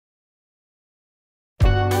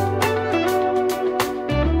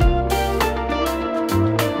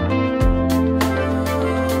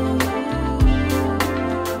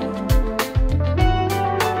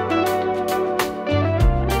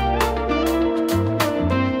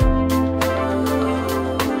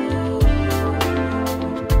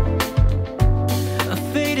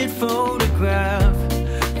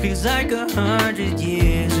like 100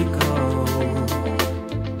 years ago.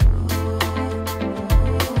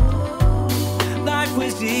 Life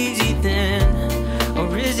was easy then,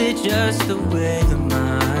 or is it just the way the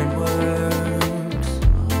mind works?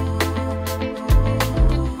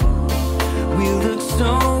 We look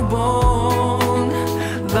so bold,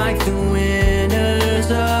 like the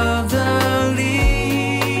winners of the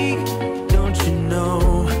league. Don't you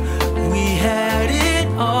know we had it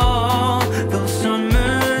all those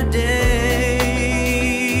summer days?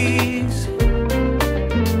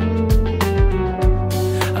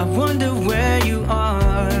 I wonder where you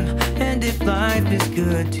are and if life is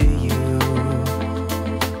good to you.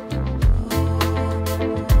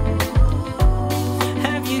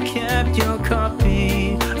 Have you kept your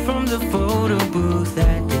copy from the photo booth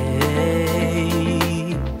that day?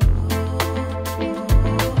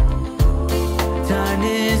 Time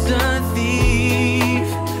is a thief,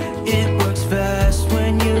 it works fast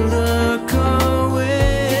when you look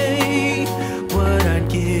away. What I'd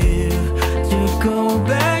give to go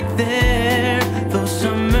back there, those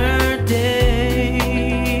summer days.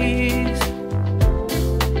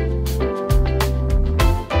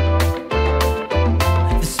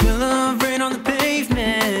 The smell of rain on the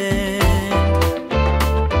pavement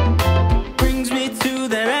brings me to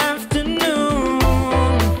that afternoon.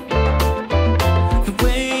 The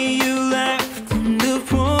way you laughed in the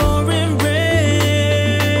pouring rain.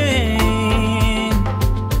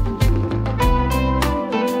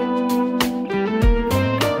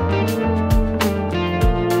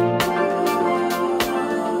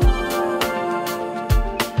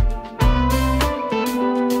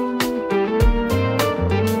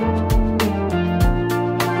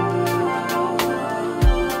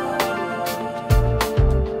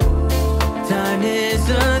 Time is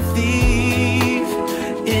a thief.